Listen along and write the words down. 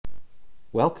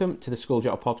Welcome to the School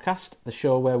Jotter podcast, the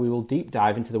show where we will deep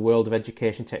dive into the world of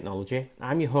education technology.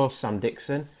 I'm your host, Sam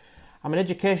Dixon. I'm an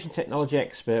education technology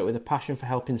expert with a passion for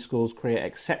helping schools create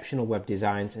exceptional web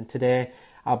designs, and today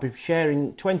I'll be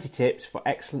sharing 20 tips for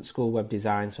excellent school web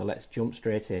design, so let's jump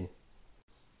straight in.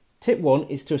 Tip 1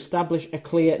 is to establish a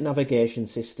clear navigation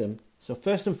system. So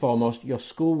first and foremost, your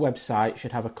school website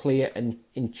should have a clear and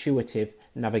intuitive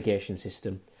navigation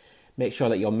system. Make sure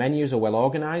that your menus are well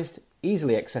organised,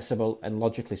 easily accessible and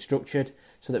logically structured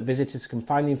so that visitors can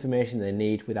find the information they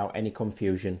need without any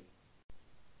confusion.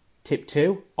 Tip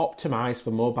 2. Optimise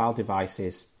for mobile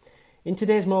devices. In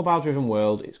today's mobile-driven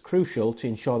world, it's crucial to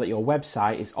ensure that your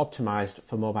website is optimised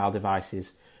for mobile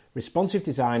devices. Responsive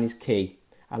design is key,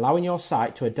 allowing your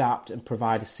site to adapt and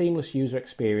provide a seamless user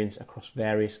experience across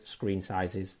various screen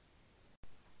sizes.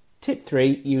 Tip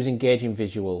 3. Use engaging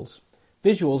visuals.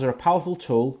 Visuals are a powerful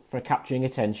tool for capturing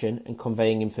attention and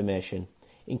conveying information.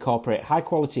 Incorporate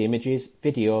high-quality images,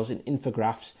 videos and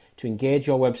infographics to engage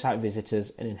your website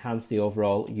visitors and enhance the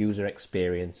overall user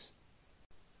experience.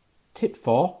 Tip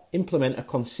 4. Implement a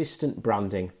consistent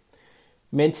branding.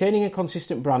 Maintaining a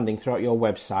consistent branding throughout your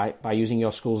website by using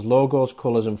your school's logos,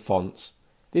 colours and fonts.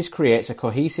 This creates a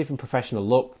cohesive and professional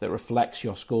look that reflects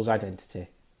your school's identity.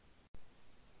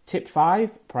 Tip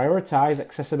 5. Prioritise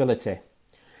accessibility.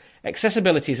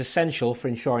 Accessibility is essential for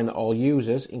ensuring that all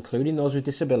users, including those with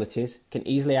disabilities, can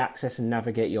easily access and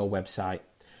navigate your website.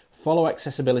 Follow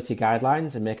accessibility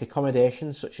guidelines and make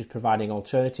accommodations such as providing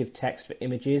alternative text for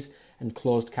images and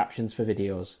closed captions for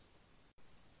videos.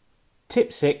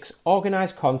 Tip 6.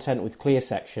 Organise content with clear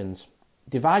sections.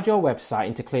 Divide your website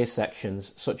into clear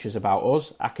sections such as About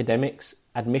Us, Academics,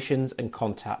 Admissions and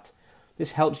Contact.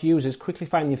 This helps users quickly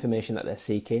find the information that they're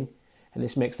seeking, and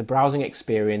this makes the browsing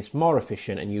experience more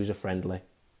efficient and user-friendly.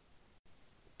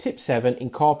 Tip 7.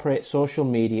 Incorporate social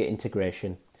media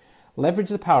integration. Leverage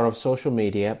the power of social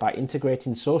media by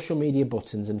integrating social media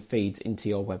buttons and feeds into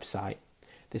your website.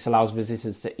 This allows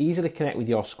visitors to easily connect with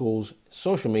your school's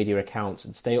social media accounts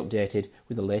and stay updated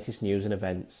with the latest news and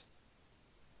events.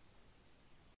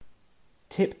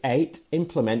 Tip 8.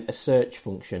 Implement a search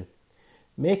function.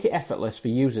 Make it effortless for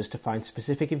users to find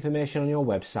specific information on your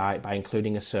website by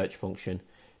including a search function.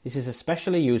 This is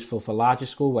especially useful for larger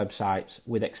school websites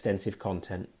with extensive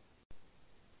content.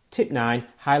 Tip 9.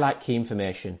 Highlight key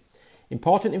information.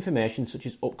 Important information such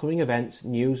as upcoming events,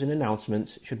 news and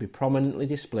announcements should be prominently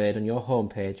displayed on your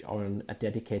homepage or on a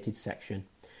dedicated section.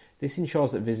 This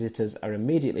ensures that visitors are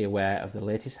immediately aware of the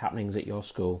latest happenings at your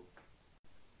school.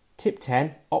 Tip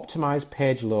 10. Optimise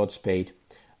page load speed.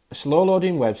 A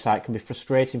slow-loading website can be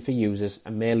frustrating for users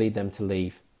and may lead them to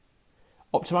leave.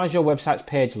 Optimise your website's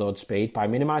page load speed by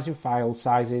minimising file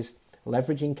sizes,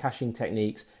 leveraging caching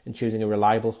techniques and choosing a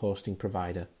reliable hosting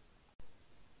provider.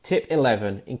 Tip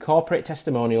 11. Incorporate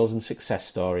testimonials and success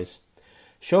stories.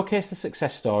 Showcase the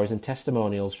success stories and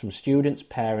testimonials from students,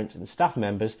 parents and staff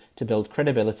members to build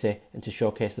credibility and to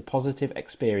showcase the positive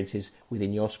experiences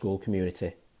within your school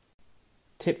community.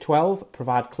 Tip 12.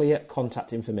 Provide clear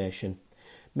contact information.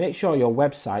 Make sure your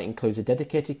website includes a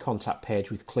dedicated contact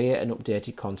page with clear and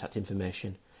updated contact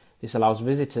information. This allows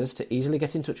visitors to easily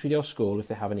get in touch with your school if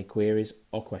they have any queries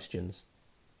or questions.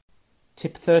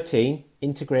 Tip 13.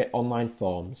 Integrate online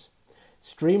forms.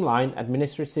 Streamline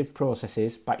administrative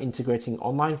processes by integrating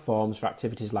online forms for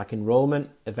activities like enrolment,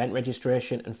 event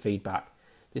registration and feedback.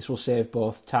 This will save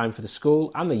both time for the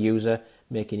school and the user,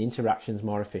 making interactions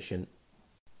more efficient.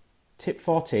 Tip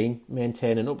 14.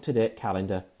 Maintain an up-to-date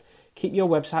calendar. Keep your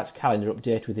website's calendar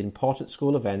updated with important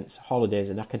school events, holidays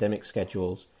and academic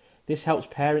schedules. This helps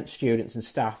parents, students and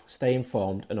staff stay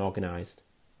informed and organised.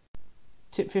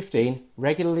 Tip 15.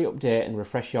 Regularly update and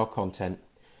refresh your content.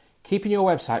 Keeping your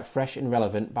website fresh and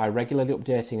relevant by regularly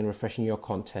updating and refreshing your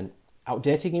content.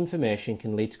 Outdated information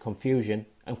can lead to confusion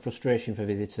and frustration for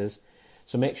visitors,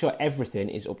 so make sure everything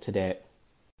is up to date.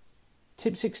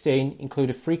 Tip 16.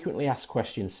 Include a frequently asked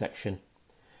questions section.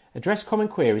 Address common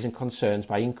queries and concerns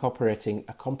by incorporating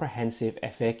a comprehensive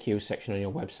FAQ section on your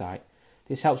website.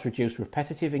 This helps reduce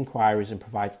repetitive inquiries and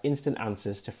provides instant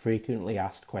answers to frequently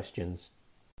asked questions.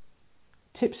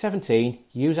 Tip 17.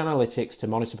 Use analytics to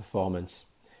monitor performance.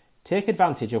 Take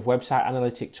advantage of website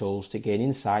analytic tools to gain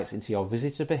insights into your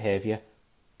visitor behaviour,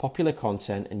 popular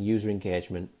content and user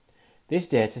engagement. This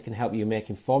data can help you make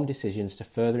informed decisions to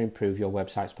further improve your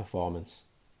website's performance.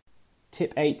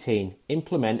 Tip 18.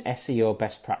 Implement SEO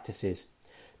best practices.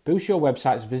 Boost your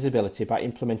website's visibility by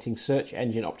implementing search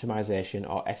engine optimization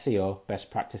or SEO best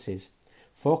practices.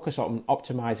 Focus on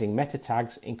optimizing meta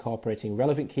tags, incorporating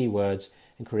relevant keywords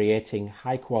and creating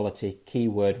high quality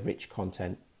keyword rich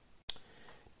content.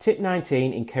 Tip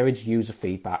 19. Encourage user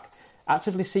feedback.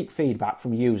 Actively seek feedback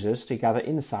from users to gather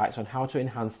insights on how to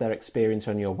enhance their experience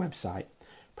on your website.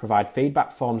 Provide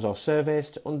feedback forms or surveys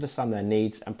to understand their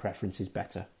needs and preferences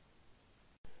better.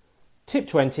 Tip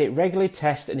 20. Regularly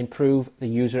test and improve the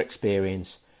user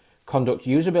experience. Conduct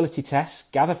usability tests,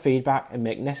 gather feedback and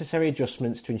make necessary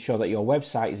adjustments to ensure that your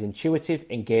website is intuitive,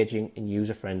 engaging and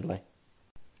user-friendly.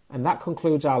 And that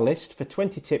concludes our list for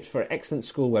 20 tips for excellent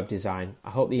school web design. I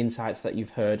hope the insights that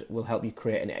you've heard will help you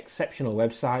create an exceptional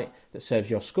website that serves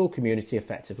your school community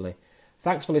effectively.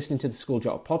 Thanks for listening to the School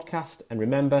Jotter podcast, and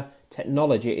remember,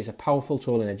 technology is a powerful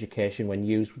tool in education when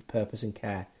used with purpose and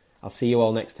care. I'll see you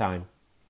all next time.